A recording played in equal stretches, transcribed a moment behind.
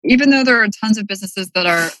even though there are tons of businesses that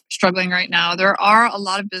are struggling right now, there are a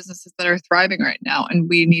lot of businesses that are thriving right now. And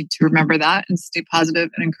we need to remember that and stay positive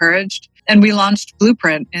and encouraged. And we launched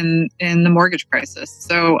Blueprint in the mortgage crisis.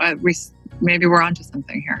 So maybe we're onto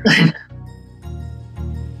something here.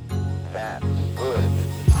 That's good.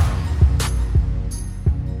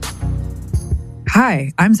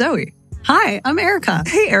 Hi, I'm Zoe. Hi, I'm Erica.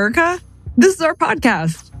 Hey, Erica. This is our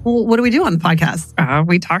podcast. Well, what do we do on the podcast?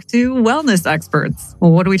 We talk to wellness experts.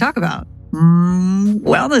 Well, what do we talk about?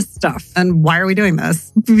 Wellness stuff. And why are we doing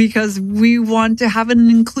this? Because we want to have an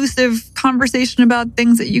inclusive conversation about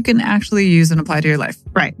things that you can actually use and apply to your life.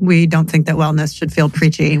 Right. We don't think that wellness should feel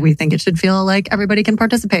preachy. We think it should feel like everybody can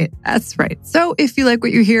participate. That's right. So if you like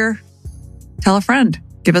what you hear, tell a friend.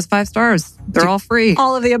 Give us 5 stars. They're all free.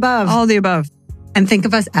 All of the above. All of the above. And think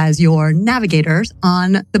of us as your navigators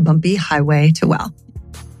on the bumpy highway to well.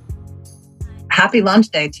 Happy launch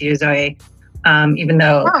day to you, Zoe. Even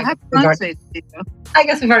though happy launch day to you. I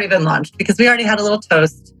guess we've already been launched because we already had a little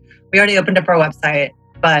toast. We already opened up our website,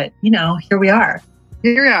 but here we are.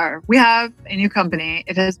 Here we are. We have a new company.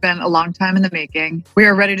 It has been a long time in the making. We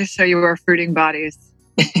are ready to show you our fruiting bodies.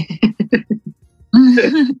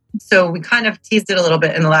 So we kind of teased it a little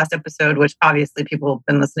bit in the last episode, which obviously people have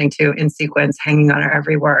been listening to in sequence, hanging on our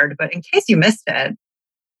every word. But in case you missed it,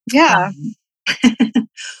 yeah,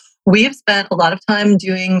 we have spent a lot of time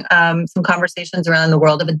doing some conversations around the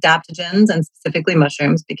world of adaptogens and specifically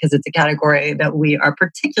mushrooms because it's a category that we are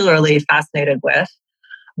particularly fascinated with.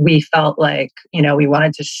 We felt like, we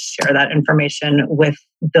wanted to share that information with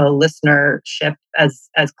the listenership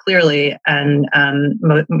as clearly and,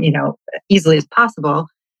 easily as possible.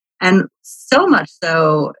 And so much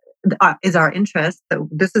so is our interest that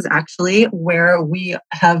this is actually where we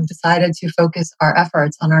have decided to focus our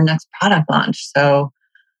efforts on our next product launch. So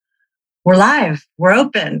we're live. We're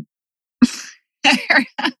open. Just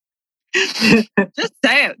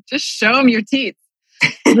say it. Just show them your teeth.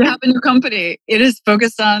 We have a new company. It is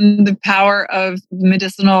focused on the power of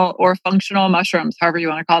medicinal or functional mushrooms, however you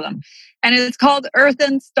want to call them. And it's called Earth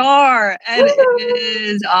and Star. And it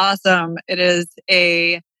is awesome. It is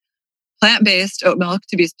a plant-based oat milk,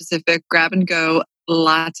 to be specific, grab-and-go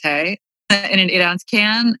latte in an 8-ounce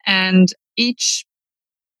can. And each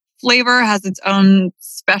flavor has its own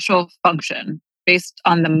special function based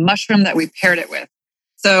on the mushroom that we paired it with.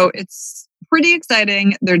 So it's pretty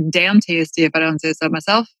exciting. They're damn tasty, if I don't say so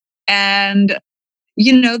myself. And,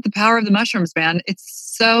 the power of the mushrooms, man.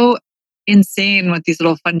 It's so insane what these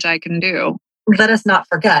little fungi can do. Let us not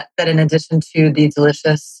forget that in addition to the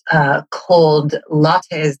delicious cold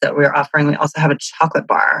lattes that we're offering, we also have a chocolate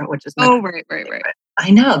bar, which is right.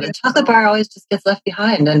 I know. The chocolate bar always just gets left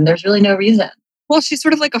behind and there's really no reason. Well, she's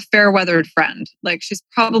sort of like a fair-weathered friend. Like she's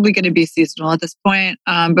probably going to be seasonal at this point,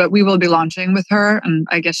 but we will be launching with her, and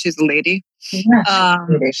I guess she's a lady. Yeah,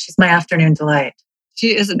 she's my afternoon delight.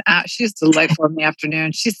 She is she's delightful in the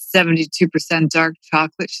afternoon. She's 72% dark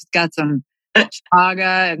chocolate. She's got some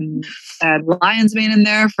chaga and lion's mane in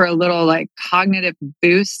there for a little like cognitive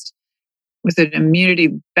boost with an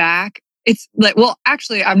immunity back. It's like, well,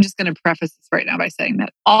 actually, I'm just going to preface this right now by saying that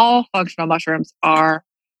all functional mushrooms are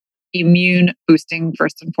immune boosting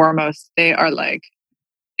first and foremost. They are like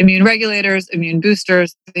immune regulators, immune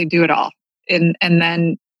boosters. They do it all. And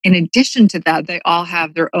then in addition to that, they all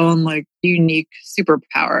have their own like unique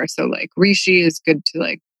superpower. So like reishi is good to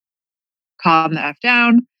like calm the F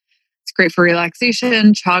down. It's great for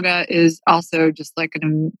relaxation. Chaga is also just like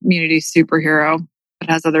an immunity superhero. It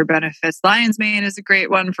has other benefits. Lion's mane is a great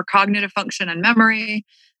one for cognitive function and memory.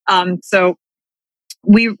 So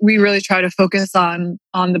we really try to focus on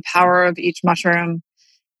the power of each mushroom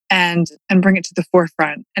and bring it to the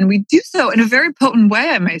forefront. And we do so in a very potent way,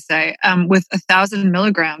 I may say, with 1,000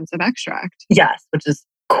 milligrams of extract. Yes, which is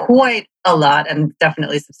quite a lot and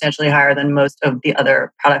definitely substantially higher than most of the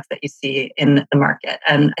other products that you see in the market.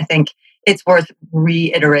 And I think it's worth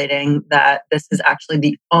reiterating that this is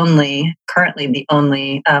actually currently the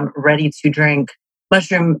only ready-to-drink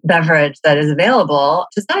mushroom beverage that is available,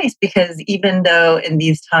 which is nice because even though in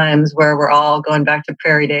these times where we're all going back to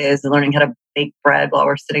prairie days and learning how to bake bread while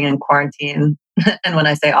we're sitting in quarantine, and when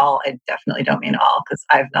I say all, I definitely don't mean all because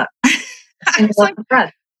I've not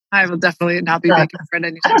bread. I will definitely not be baking bread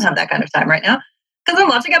anytime. I don't have that kind of time right now because I'm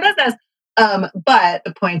launching a business. But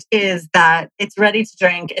the point is that it's ready to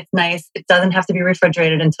drink. It's nice. It doesn't have to be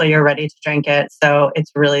refrigerated until you're ready to drink it. So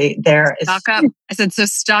it's really there. Stock up. I said, so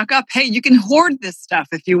stock up. Hey, you can hoard this stuff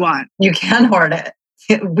if you want. You can hoard it.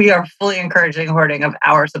 We are fully encouraging hoarding of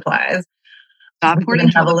our supplies. Stop hoarding.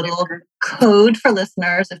 We have a little code for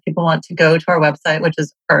listeners if people want to go to our website, which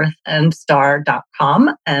is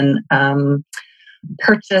earthandstar.com. And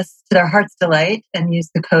purchase to their heart's delight and use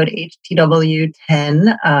the code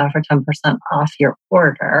HTW10 for 10% off your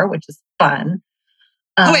order, which is fun.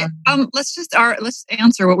 Let's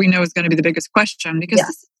answer what we know is going to be the biggest question,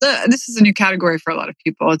 because this is a new category for a lot of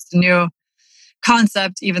people. It's a new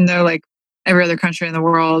concept, even though like every other country in the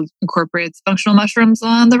world incorporates functional mushrooms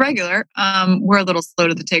on the regular. We're a little slow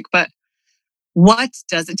to the take, but what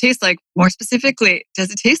does it taste like? More specifically,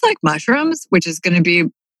 does it taste like mushrooms? Which is going to be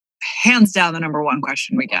hands down the number one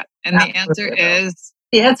question we get. And Absolutely.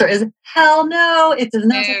 the answer is hell no. It does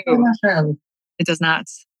not taste like mushrooms. It does not.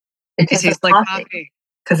 It tastes like coffee.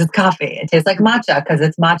 Because it's coffee. It tastes like matcha because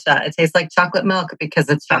it's matcha. It tastes like chocolate milk because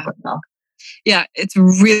it's chocolate milk. Yeah, it's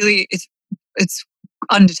really it's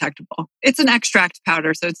undetectable. It's an extract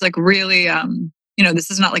powder, so it's like really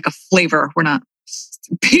this is not like a flavor. We're not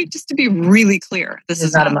just to be really clear. This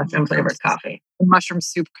is not a mushroom flavored coffee. Mushroom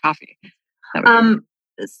soup coffee.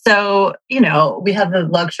 So, we have the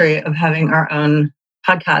luxury of having our own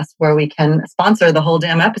podcast where we can sponsor the whole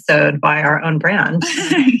damn episode by our own brand.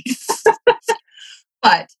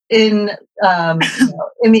 But in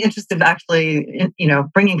the interest of actually,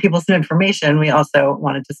 bringing people some information, we also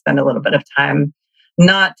wanted to spend a little bit of time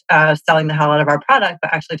not selling the hell out of our product,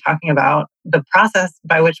 but actually talking about the process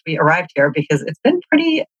by which we arrived here, because it's been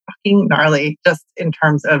pretty fucking gnarly just in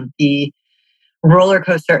terms of the roller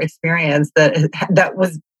coaster experience that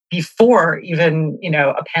was before even,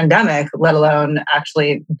 a pandemic, let alone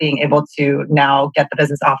actually being able to now get the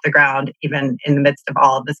business off the ground, even in the midst of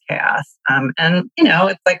all of this chaos.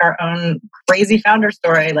 It's like our own crazy founder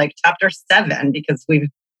story, like chapter 7, because we've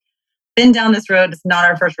been down this road. It's not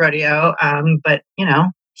our first rodeo, but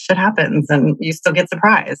shit happens and you still get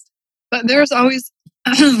surprised. But there's always,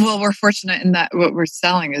 well, we're fortunate in that what we're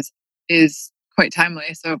selling is quite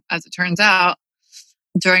timely. So as it turns out,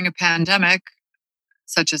 during a pandemic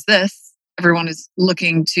such as this, everyone is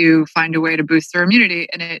looking to find a way to boost their immunity.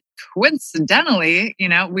 And it coincidentally,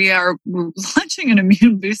 we're launching an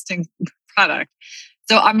immune boosting product.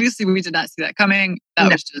 So obviously we did not see that coming.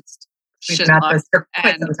 That was just shit luck. For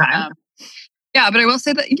quite some time. But I will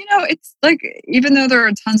say that, it's like, even though there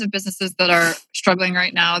are tons of businesses that are struggling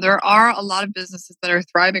right now, there are a lot of businesses that are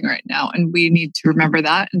thriving right now. And we need to remember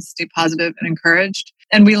that and stay positive and encouraged.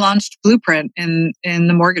 And we launched Blueprint in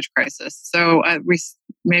the mortgage crisis. So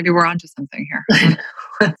we're onto something here.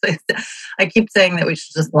 I keep saying that we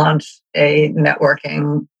should just launch a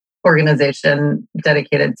networking organization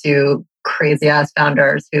dedicated to crazy ass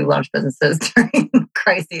founders who launch businesses during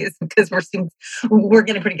crises, because we're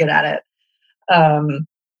getting pretty good at it.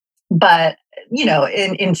 But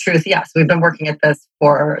in truth, yes, we've been working at this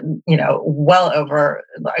for, well over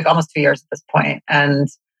like almost 2 years at this point. And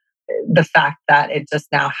the fact that it just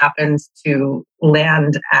now happens to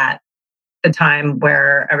land at the time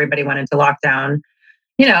where everybody went into lockdown,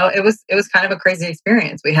 it was kind of a crazy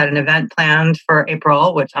experience. We had an event planned for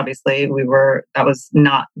April, which obviously that was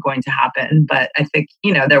not going to happen. But I think,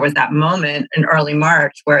 there was that moment in early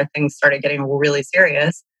March where things started getting really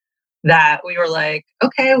serious, that we were like,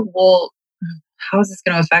 okay, well, how is this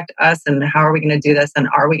going to affect us? And how are we going to do this? And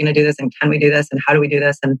are we going to do this? And can we do this? And how do we do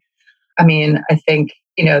this? And I mean, I think,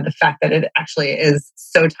 the fact that it actually is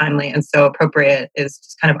so timely and so appropriate is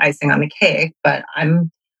just kind of icing on the cake. But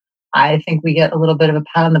I think we get a little bit of a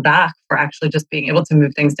pat on the back for actually just being able to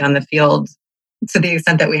move things down the field to the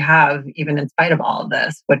extent that we have, even in spite of all of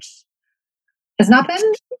this, which has not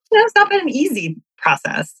been, it's not been an easy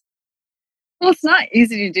process. Well, it's not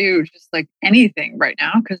easy to do just like anything right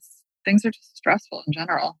now, because things are just stressful in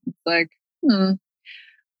general. It's like,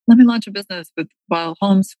 let me launch a business while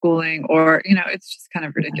homeschooling, or, it's just kind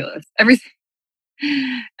of ridiculous.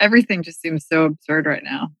 Everything just seems so absurd right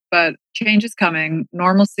now, but change is coming.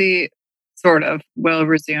 Normalcy sort of will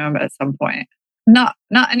resume at some point. Not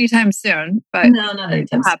anytime soon, but no, not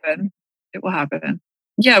anytime soon. It will happen.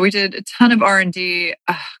 Yeah, we did a ton of R&D.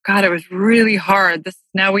 God, it was really hard.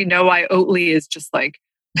 Now we know why Oatly is just like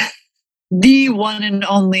the one and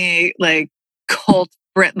only like cult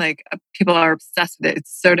Brit. Like people are obsessed with it.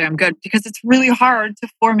 It's so damn good, because it's really hard to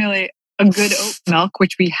formulate a good oat milk,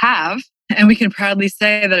 which we have. And we can proudly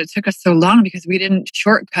say that it took us so long because we didn't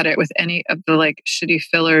shortcut it with any of the like shitty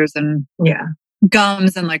fillers and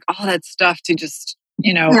gums and like all that stuff to just,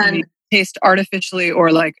 taste artificially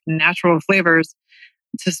or like natural flavors.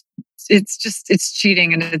 It's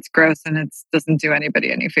cheating and it's gross and it doesn't do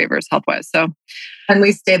anybody any favors health wise. So, and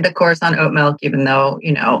we stayed the course on oat milk, even though,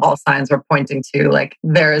 all signs were pointing to like,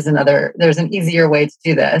 there's an easier way to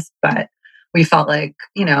do this, but we felt like,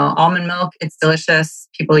 almond milk, it's delicious.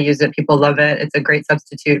 People use it. People love it. It's a great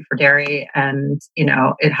substitute for dairy and,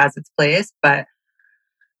 it has its place. But,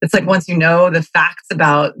 it's like once you know the facts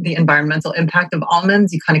about the environmental impact of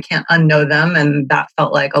almonds, you kind of can't unknow them. And that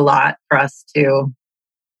felt like a lot for us to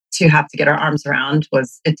have to get our arms around.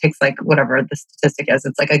 Was it takes like whatever the statistic is,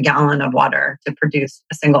 it's like a gallon of water to produce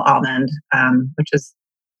a single almond, which is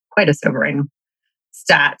quite a sobering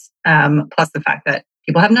stat. Plus the fact that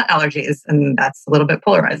people have nut allergies, and that's a little bit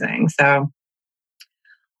polarizing. So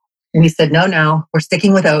we said, no, we're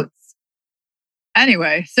sticking with oats.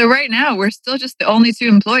 Anyway, so right now we're still just the only 2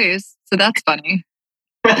 employees. So that's funny.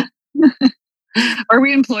 Are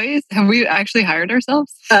we employees? Have we actually hired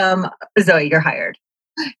ourselves? Zoe, you're hired.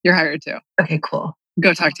 You're hired too. Okay, cool.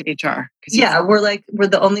 Go talk to HR. Yeah, we're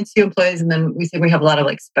the only 2 employees, and then we say we have a lot of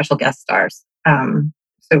like special guest stars.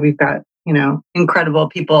 So we've got, incredible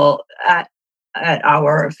people at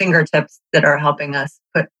our fingertips that are helping us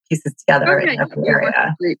put pieces together in every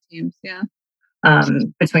area. Great teams, yeah.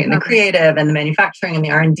 Between the creative and the manufacturing and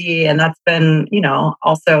the R&D. And that's been,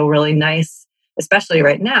 also really nice, especially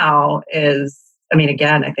right now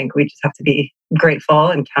again, I think we just have to be grateful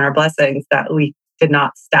and count our blessings that we did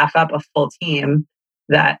not staff up a full team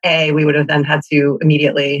that A, we would have then had to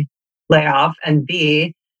immediately lay off, and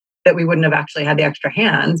B, that we wouldn't have actually had the extra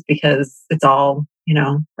hands because it's all,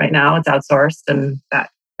 right now it's outsourced, and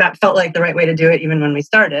that felt like the right way to do it even when we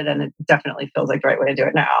started. And it definitely feels like the right way to do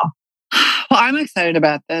it now. Well, I'm excited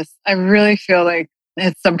about this. I really feel like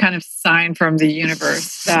it's some kind of sign from the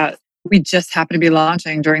universe that we just happen to be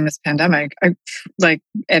launching during this pandemic.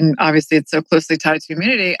 And obviously it's so closely tied to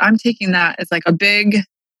immunity. I'm taking that as like a big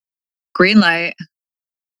green light,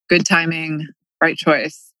 good timing, right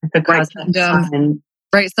choice, right kingdom,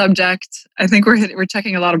 right subject. I think we're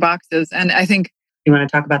checking a lot of boxes. And I think... You want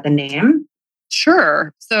to talk about the name?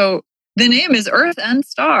 Sure. So the name is Earth and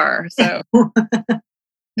Star. So...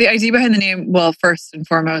 The idea behind the name, well, first and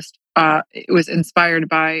foremost, it was inspired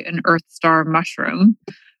by an Earth Star mushroom,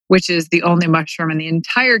 which is the only mushroom in the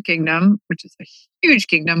entire kingdom, which is a huge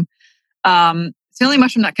kingdom. It's the only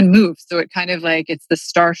mushroom that can move. So it kind of like, it's the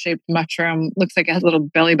star-shaped mushroom, looks like it has a little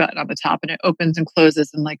belly button on the top, and it opens and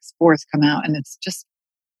closes and like spores come out. And it's just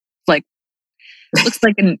like, it looks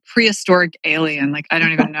like a prehistoric alien. Like, I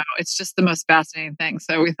don't even know. It's just the most fascinating thing.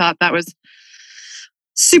 So we thought that was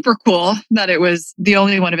super cool that it was the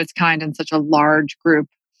only one of its kind in such a large group.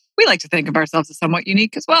 We like to think of ourselves as somewhat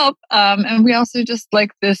unique as well. And we also just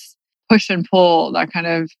like this push and pull that kind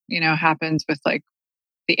of, happens with like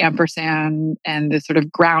the ampersand and the sort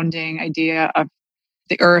of grounding idea of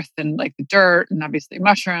the earth and like the dirt and obviously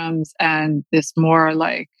mushrooms, and this more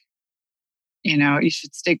like, you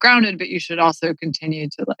should stay grounded, but you should also continue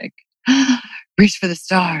to like reach for the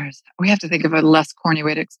stars. We have to think of a less corny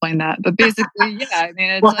way to explain that. But basically, yeah, I mean,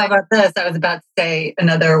 it's well, how about this? I was about to say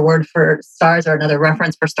another word for stars, or another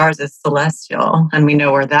reference for stars, is celestial. And we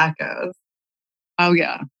know where that goes. Oh,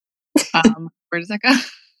 yeah. Where does that go?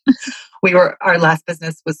 Our last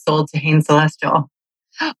business was sold to Hain Celestial.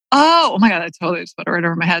 Oh my God, I totally just put it right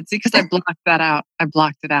over my head. See, because I blocked that out. I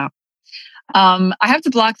blocked it out. I have to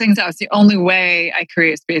block things out. It's the only way I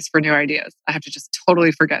create space for new ideas. I have to just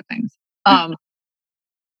totally forget things.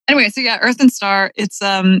 Anyway, so yeah, Earth and Star, it's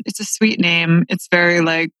a sweet name. It's very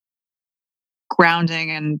like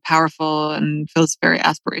grounding and powerful and feels very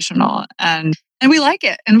aspirational. And we like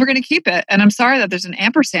it, and we're going to keep it. And I'm sorry that there's an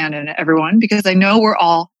ampersand in it, everyone, because I know we're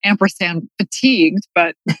all ampersand fatigued,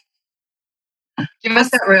 but give us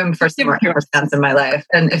that room for some more ampersands in my life.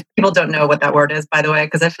 And if people don't know what that word is, by the way,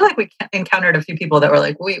 because I feel like we encountered a few people that were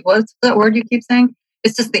like, wait, what's that word you keep saying?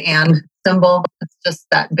 It's just the and symbol. It's just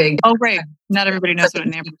that big. Oh, right. Not everybody knows what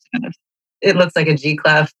an ampersand is. It looks like a G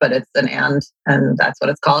clef, but it's an and that's what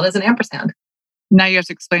it's called, as an ampersand. Now you have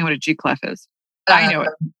to explain what a G clef is. I know it.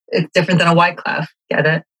 It's different than a Y clef. Get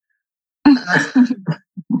it?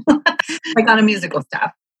 Like on a musical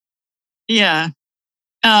staff. Yeah.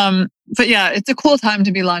 But yeah, it's a cool time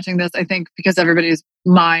to be launching this, I think, because everybody's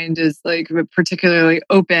mind is like particularly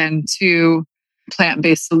open to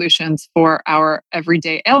plant-based solutions for our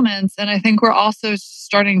everyday ailments. And I think we're also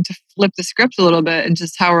starting to flip the script a little bit and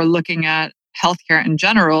just how we're looking at healthcare in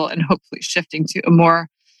general, and hopefully shifting to a more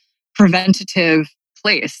preventative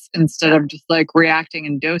place instead of just like reacting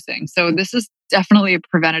and dosing. So this is definitely a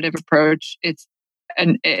preventative approach. It's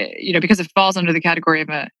because it falls under the category of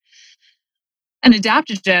an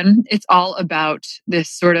adaptogen. It's all about this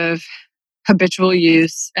sort of habitual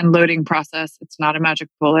use and loading process. It's not a magic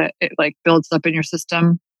bullet. It like builds up in your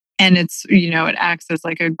system, and it's, it acts as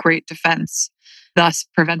like a great defense, thus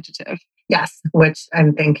preventative. Yes, which I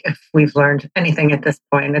think if we've learned anything at this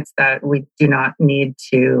point, it's that we do not need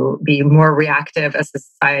to be more reactive as a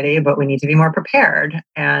society, but we need to be more prepared.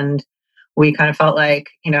 And we kind of felt like,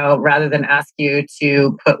 rather than ask you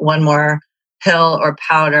to put one more pill or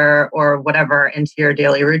powder or whatever into your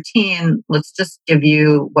daily routine, let's just give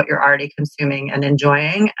you what you're already consuming and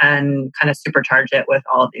enjoying and kind of supercharge it with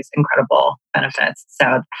all of these incredible benefits.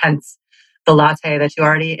 So hence the latte that you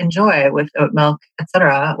already enjoy with oat milk,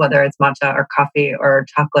 etc., whether it's matcha or coffee or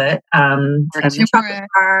chocolate, and the chocolate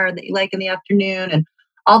bar that you like in the afternoon, and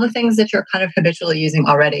all the things that you're kind of habitually using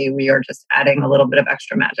already, we are just adding a little bit of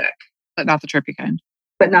extra magic. But not the trippy kind.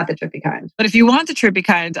 But not the trippy kind. But if you want the trippy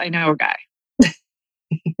kind, I know a guy.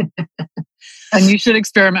 And you should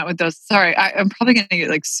experiment with those. Sorry, I'm probably going to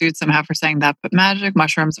get sued somehow for saying that, but magic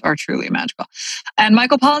mushrooms are truly magical. And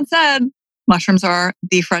Michael Pollan said mushrooms are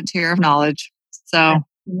the frontier of knowledge. So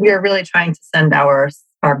we're really trying to send our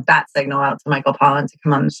bat signal out to Michael Pollan to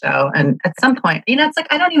come on the show. And at some point, it's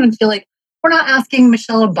I don't even feel like we're not asking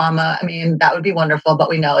Michelle Obama. I mean, that would be wonderful, but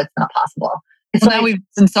we know it's not possible. Now we've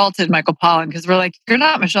insulted Michael Pollan because we're like, you're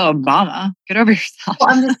not Michelle Obama. Get over yourself. Well,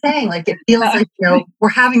 I'm just saying, it feels like, we're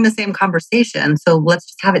having the same conversation. So let's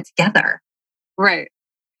just have it together. Right.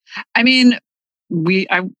 I mean,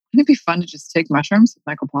 wouldn't it be fun to just take mushrooms with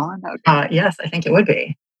Michael Pollan? That would be yes, I think it would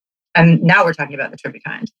be. And now we're talking about the trippy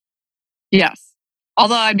kind. Yes.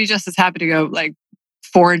 Although I'd be just as happy to go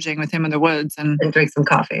foraging with him in the woods and drink some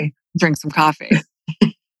coffee. Some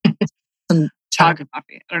chocolate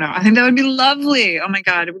coffee. I don't know. I think that would be lovely. Oh my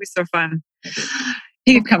God, it would be so fun.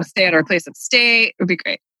 He could come stay at our place upstate. It would be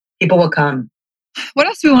great. People will come. What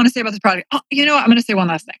else do we want to say about this product? Oh, you know what? I'm going to say one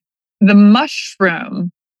last thing. The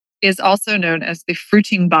mushroom is also known as the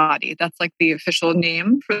fruiting body. That's the official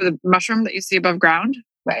name for the mushroom that you see above ground.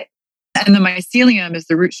 Right. And the mycelium is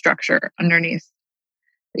the root structure underneath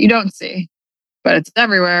that you don't see, but it's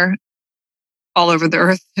everywhere, all over the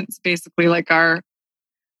earth. It's basically like our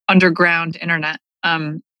underground internet,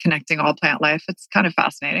 connecting all plant life. It's kind of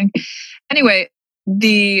fascinating. Anyway,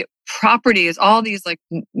 the properties, all these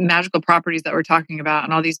magical properties that we're talking about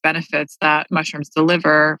and all these benefits that mushrooms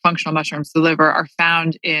deliver, functional mushrooms deliver, are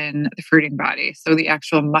found in the fruiting body. So the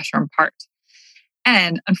actual mushroom part.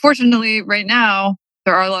 And unfortunately, right now,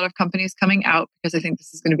 there are a lot of companies coming out because I think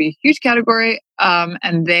this is going to be a huge category.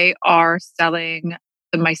 And they are selling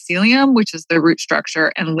the mycelium, which is the root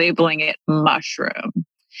structure, and labeling it mushroom.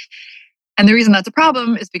 And the reason that's a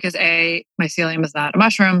problem is because A, mycelium is not a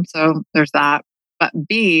mushroom. So there's that. But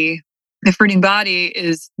B, the fruiting body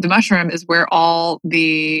the mushroom is where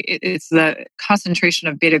it's the concentration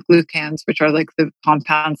of beta glucans, which are the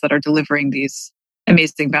compounds that are delivering these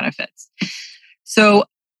amazing benefits. So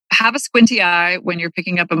have a squinty eye when you're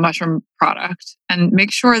picking up a mushroom product and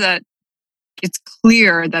make sure that it's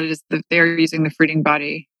clear that they're using the fruiting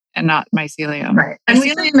body and not mycelium. Right. And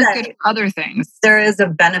mycelium is good for other things. There is a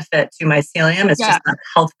benefit to mycelium. It's just not a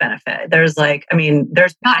health benefit. There's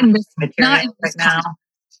there's not in this material right now.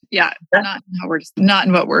 Yeah. Not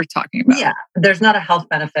in what we're talking about. Yeah. There's not a health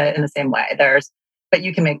benefit in the same way. But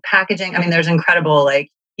you can make packaging. I mean, there's incredible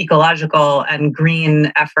ecological and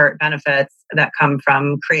green effort benefits that come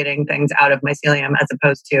from creating things out of mycelium as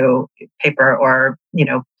opposed to paper or,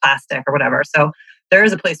 plastic or whatever. So there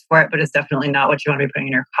is a place for it, but it's definitely not what you want to be putting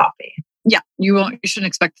in your coffee. Yeah, you shouldn't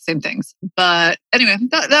expect the same things. But anyway,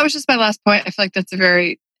 that was just my last point. I feel like that's a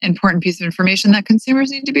very important piece of information that consumers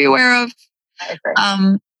need to be aware of. I agree.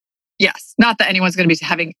 Yes, not that anyone's going to be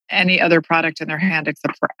having any other product in their hand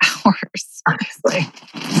except for ours. Honestly.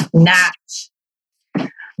 Natch.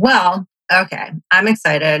 Well, okay. I'm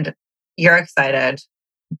excited. You're excited.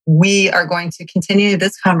 We are going to continue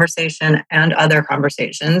this conversation and other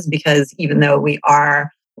conversations because even though we are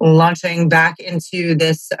launching back into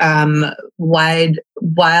this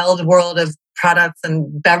wild world of products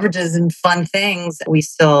and beverages and fun things, we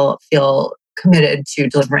still feel committed to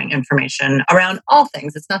delivering information around all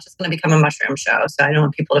things. It's not just going to become a mushroom show. So I don't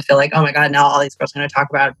want people to feel like, oh my God, now all these girls are going to talk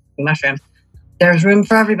about mushrooms. There's room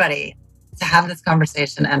for everybody to have this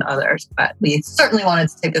conversation and others. But we certainly wanted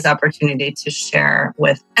to take this opportunity to share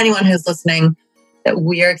with anyone who's listening that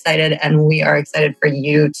we are excited and we are excited for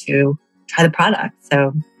you to try the product.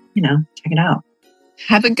 So, check it out.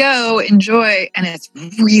 Have a go, enjoy. And it's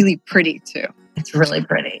really pretty too. It's really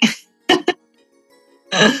pretty.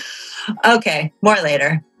 Okay, more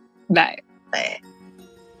later. Bye. Bye.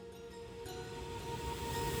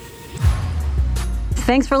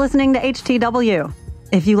 Thanks for listening to HTW.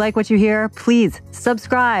 If you like what you hear, please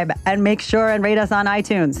subscribe and make sure and rate us on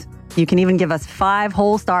iTunes. You can even give us 5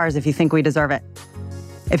 whole stars if you think we deserve it.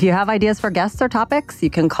 If you have ideas for guests or topics, you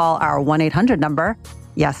can call our 1-800 number.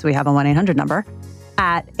 Yes, we have a 1-800 number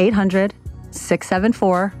at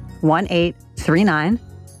 800-674-1839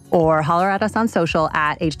 or holler at us on social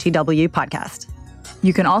at HTW Podcast.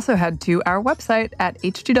 You can also head to our website at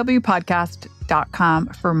htwpodcast.com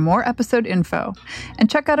for more episode info and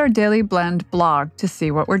check out our Daily Blend blog to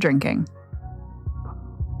see what we're drinking.